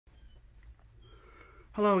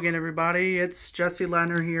Hello again, everybody. It's Jesse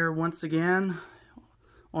Ladner here once again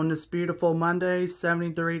on this beautiful Monday,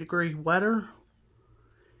 73-degree weather.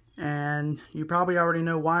 And you probably already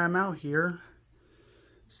know why I'm out here.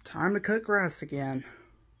 It's time to cut grass again.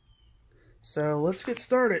 So let's get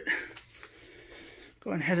started. Go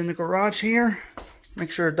ahead and head in the garage here.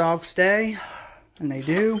 Make sure the dogs stay. And they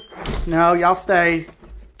do. No, y'all stay.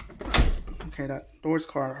 Okay, that door's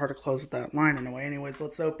hard to close with that line in the way. Anyways,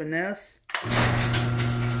 let's open this.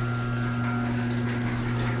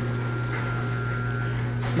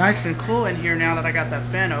 Nice and cool in here now that I got that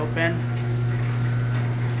fan open.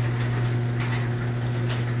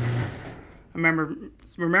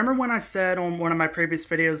 Remember when I said on one of my previous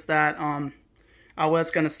videos that I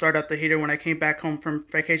was going to start up the heater when I came back home from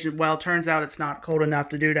vacation? Well, it turns out it's not cold enough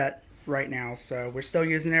to do that right now, so we're still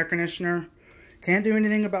using air conditioner. Can't do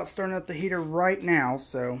anything about starting up the heater right now,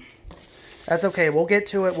 so that's okay. We'll get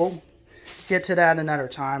to it. We'll get to that another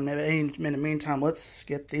time. In the meantime, let's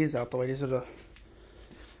get these out the way. These are the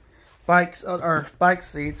bike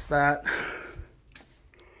seats that,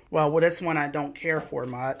 well, with this one I don't care for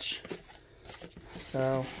much,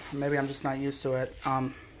 so maybe I'm just not used to it.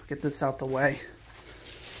 Get this out the way.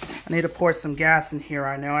 I need to pour some gas in here,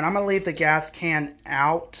 I know, and I'm gonna leave the gas can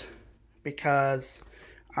out because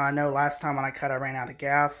I know last time when I cut I ran out of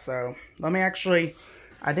gas. So let me actually,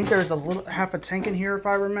 I think there's half a tank in here if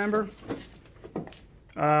I remember.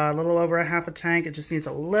 A little over a half a tank. It just needs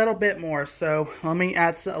a little bit more. So let me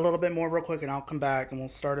add a little bit more real quick and I'll come back and we'll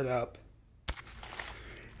start it up.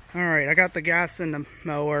 Alright, I got the gas in the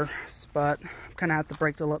mower, but I'm going to have to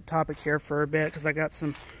break the topic here for a bit because I got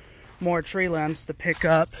some more tree limbs to pick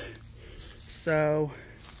up. So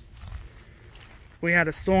we had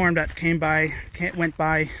a storm that came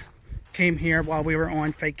here while we were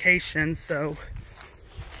on vacation. So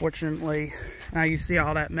fortunately, now you see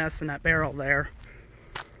all that mess in that barrel there.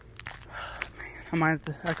 I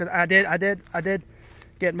did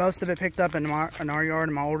get most of it picked up in our yard,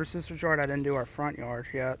 in my older sister's yard. I didn't do our front yard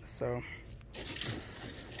yet, so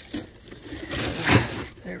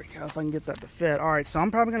there we go. If I can get that to fit. All right, so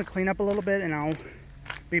I'm probably gonna clean up a little bit, and I'll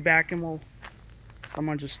be back, and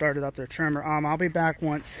someone just started up their trimmer. I'll be back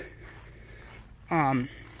once I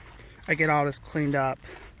get all this cleaned up.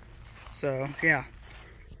 So yeah.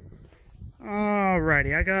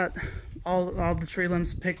 Alrighty, I got all the tree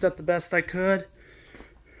limbs picked up the best I could.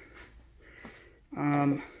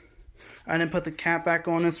 I didn't put the cap back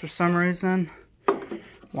on this for some reason.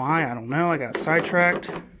 Why? I don't know. I got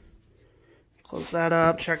sidetracked. Close that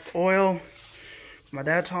up. Check oil. My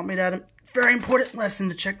dad taught me that very important lesson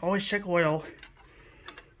to always check oil.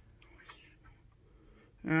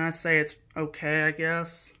 And I say it's okay, I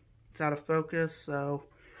guess. It's out of focus, so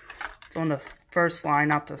it's on the first line,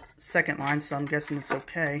 not the second line, so I'm guessing it's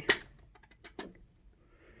okay.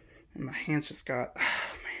 And my hands just got, oh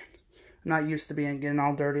man, I'm not used to getting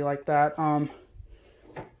all dirty like that. Oh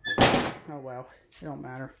well, it don't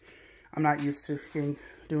matter. I'm not used to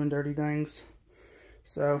doing dirty things.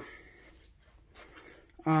 So,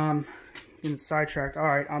 getting sidetracked. All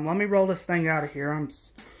right, let me roll this thing out of here. I'm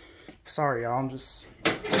sorry, y'all. I'm just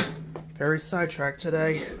very sidetracked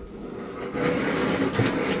today.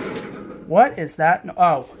 What is that?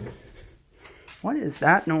 Oh, what is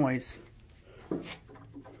that noise?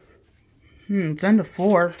 It's end of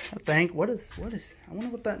 4, I think. What is? I wonder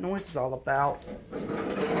what that noise is all about. I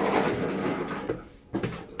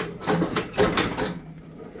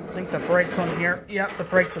think the brakes on here. Yep, the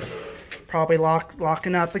brakes are probably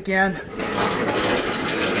locking up again.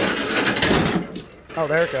 Oh,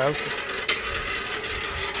 there it goes.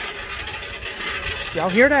 Y'all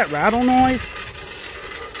hear that rattle noise?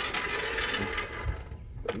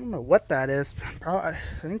 I don't know what that is. I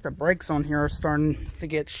think the brakes on here are starting to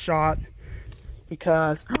get shot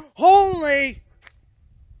because, holy,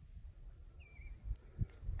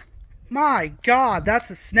 my God, that's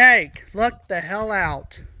a snake. Look the hell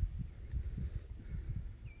out.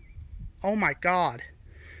 Oh my God.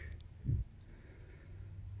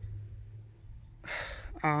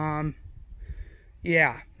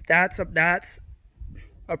 Yeah, that's a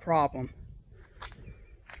problem.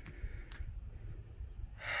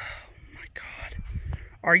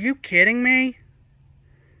 Are you kidding me?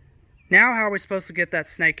 Now how are we supposed to get that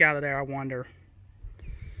snake out of there, I wonder?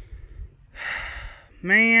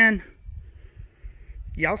 Man.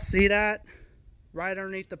 Y'all see that? Right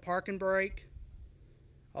underneath the parking brake?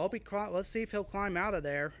 Let's see if he'll climb out of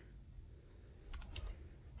there.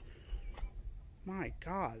 My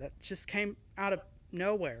God, that just came out of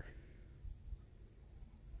nowhere.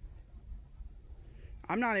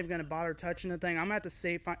 I'm not even going to bother touching the thing. I'm going to have to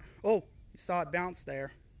see if oh, you saw it bounce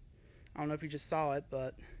there. I don't know if you just saw it,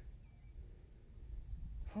 but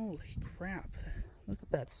holy crap. Look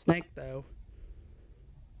at that snake, though.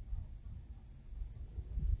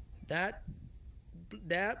 That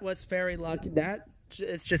was very lucky. That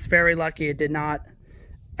is just very lucky it did not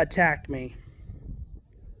attack me.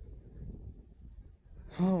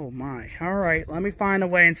 Oh my. Alright, let me find a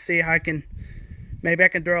way and see how I can... Maybe I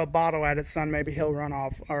can throw a bottle at his son. Maybe he'll run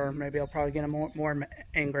off. Or maybe I'll probably get him more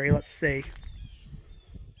angry. Let's see.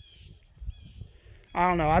 I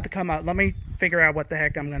don't know. I have to come out. Let me figure out what the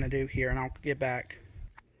heck I'm going to do here, and I'll get back.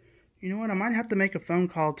 You know what? I might have to make a phone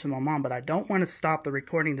call to my mom, but I don't want to stop the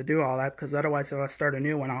recording to do all that, because otherwise if I start a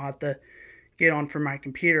new one, I'll have to get on from my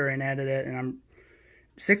computer and edit it, and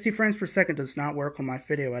 60 frames per second does not work on my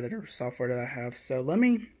video editor software that I have. So let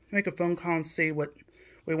me make a phone call and see what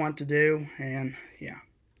we want to do, and yeah,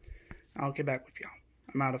 I'll get back with y'all.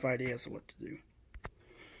 I'm out of ideas of what to do.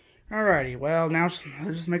 Alrighty, well, now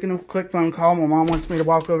I'm just making a quick phone call. My mom wants me to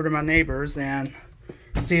walk over to my neighbors and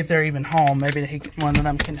see if they're even home. Maybe one of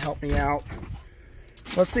them can help me out.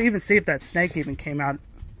 Let's even see if that snake even came out.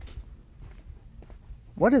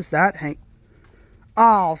 What is that, Hank?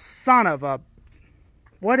 Oh, son of a...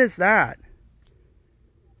 What is that?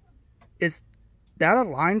 Is that a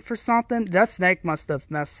line for something? That snake must have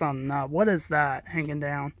messed something up. What is that hanging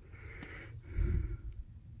down?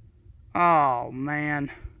 Oh,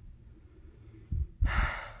 man.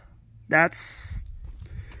 That's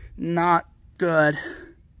not good.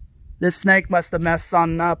 This snake must have messed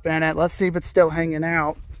something up in it. Let's see if it's still hanging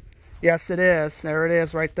out. Yes, it is. There it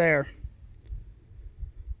is right there.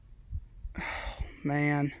 Oh,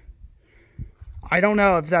 man. I don't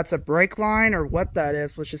know if that's a brake line or what that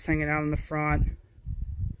is, which is hanging out in the front.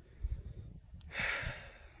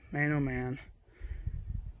 Man, oh man.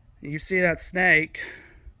 You see that snake.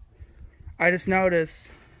 I just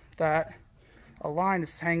noticed that a line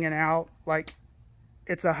is hanging out like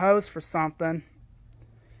it's a hose for something.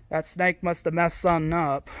 That snake must have messed something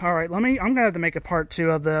up. Alright, I'm gonna have to make a part 2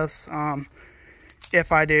 of this.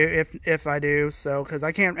 If I do, so, because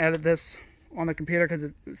I can't edit this on the computer because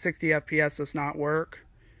it's 60 FPS does not work.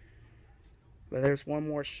 But there's one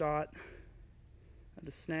more shot of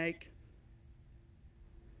the snake.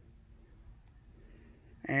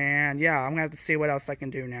 And yeah, I'm gonna have to see what else I can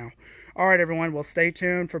do now. Alright everyone, well stay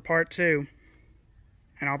tuned for part 2.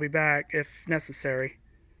 And I'll be back if necessary.